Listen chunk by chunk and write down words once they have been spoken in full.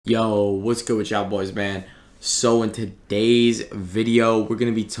Yo, what's good with y'all boys, man? So in today's video, we're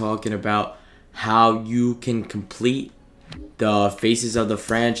going to be talking about how you can complete the Faces of the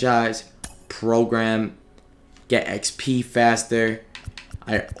Franchise program, get XP faster.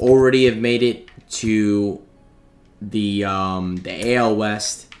 I already have made it to the AL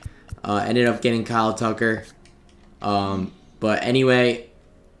West. Ended up getting Kyle Tucker. But anyway,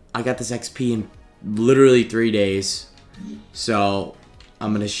 I got this XP in literally 3 days. So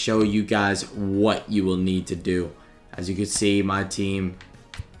I'm going to show you guys what you will need to do. As you can see, my team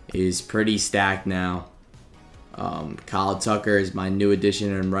is pretty stacked now. Kyle Tucker is my new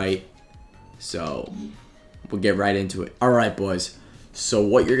addition and right. So we'll get right into it. Alright, boys. So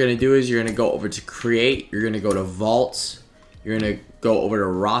what you're going to do is you're going to go over to Create. You're going to go to Vaults. You're going to go over to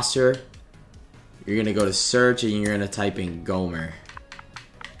Roster. You're going to go to Search and you're going to type in Gomer.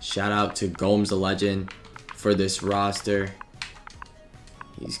 Shout out to Gomes the Legend for this roster.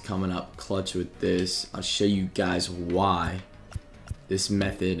 He's coming up clutch with this. I'll show you guys why this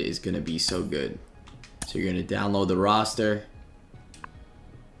method is going to be so good. So you're going to download the roster.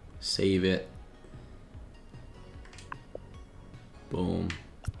 Save it. Boom.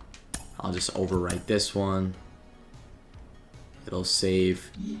 I'll just overwrite this one. It'll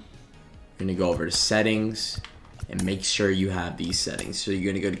save. You're going to go over to settings and make sure you have these settings. So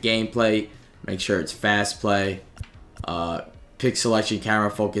you're going to go to gameplay. Make sure it's fast play. Pick selection, camera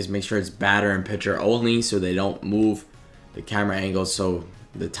focus, make sure it's batter and pitcher only so they don't move the camera angle so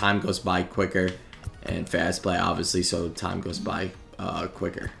the time goes by quicker, and fast play obviously so time goes by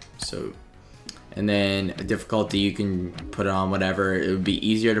quicker. So, and then difficulty, you can put it on whatever. It would be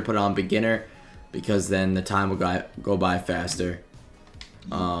easier to put it on beginner because then the time will go by faster.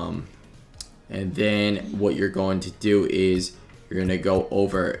 And then what you're going to do is you're going to go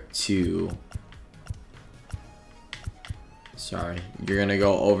over to you're gonna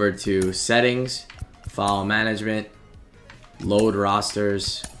go over to settings, file management, load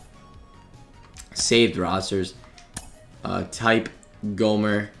rosters, saved rosters, type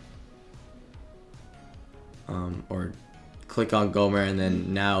Gomer, or click on Gomer, and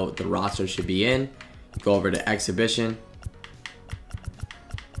then now the roster should be in. Go over to exhibition.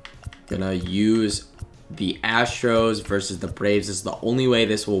 Gonna use the Astros versus the Braves. This is the only way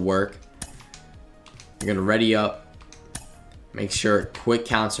this will work. You're gonna ready up. Make sure quick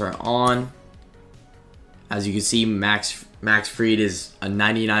counts are on. As you can see, Max Fried is a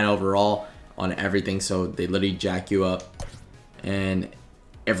 99 overall on everything, so they literally jack you up. And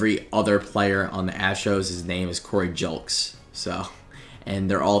every other player on the Astros, his name is Corey Julks. So,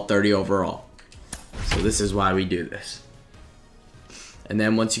 and they're all 30 overall. So this is why we do this. And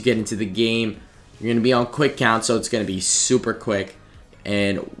then once you get into the game, you're going to be on quick count, so it's going to be super quick.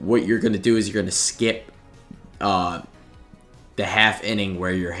 And what you're going to do is you're going to skip the half inning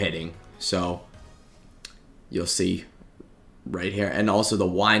where you're hitting. So you'll see right here, and also the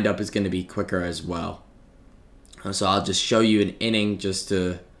wind up is going to be quicker as well. So I'll just show you an inning just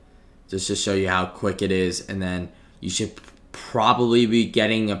to show you how quick it is, and then you should probably be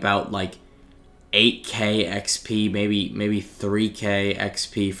getting about like 8k XP, maybe 3k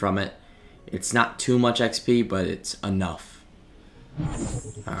XP from it. It's not too much XP, but it's enough.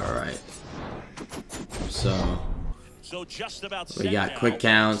 All right, so we got quick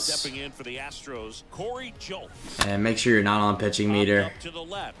counts, and make sure you're not on pitching meter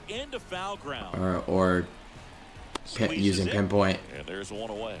or using pinpoint.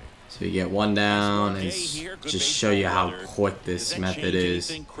 So you get one down, and just show you how quick this method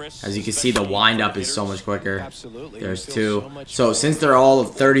is. As you can see, the windup is so much quicker. There's two. So since they're all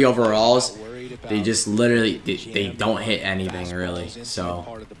 30 overalls, they just literally they don't hit anything really.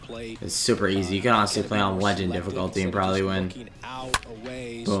 So it's super easy. You can honestly play on legend difficulty and probably win.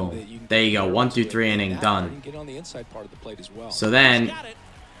 Boom. There you go. 1 through 3 inning done. So then,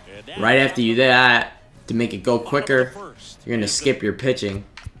 right after you do that, to make it go quicker, you're gonna skip your pitching.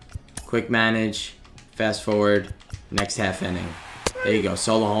 Quick manage, fast forward, next half inning. There you go,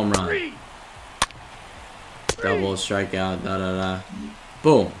 solo home run. Double, strikeout,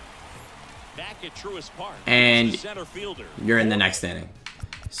 boom. And you're in the next inning.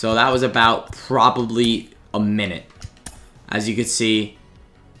 So that was about probably a minute. As you can see,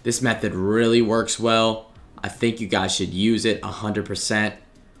 this method really works well. I think you guys should use it 100%.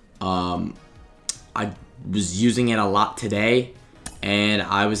 I was using it a lot today, and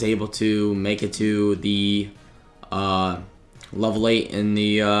I was able to make it to the level 8 in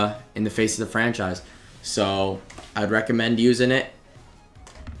the Face of the Franchise. So I'd recommend using it.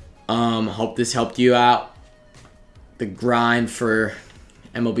 Hope this helped you out. The grind for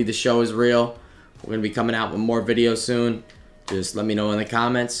MLB The Show is real. We're gonna be coming out with more videos soon. Just let me know in the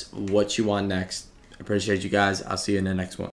comments what you want next. Appreciate you guys. I'll see you in the next one.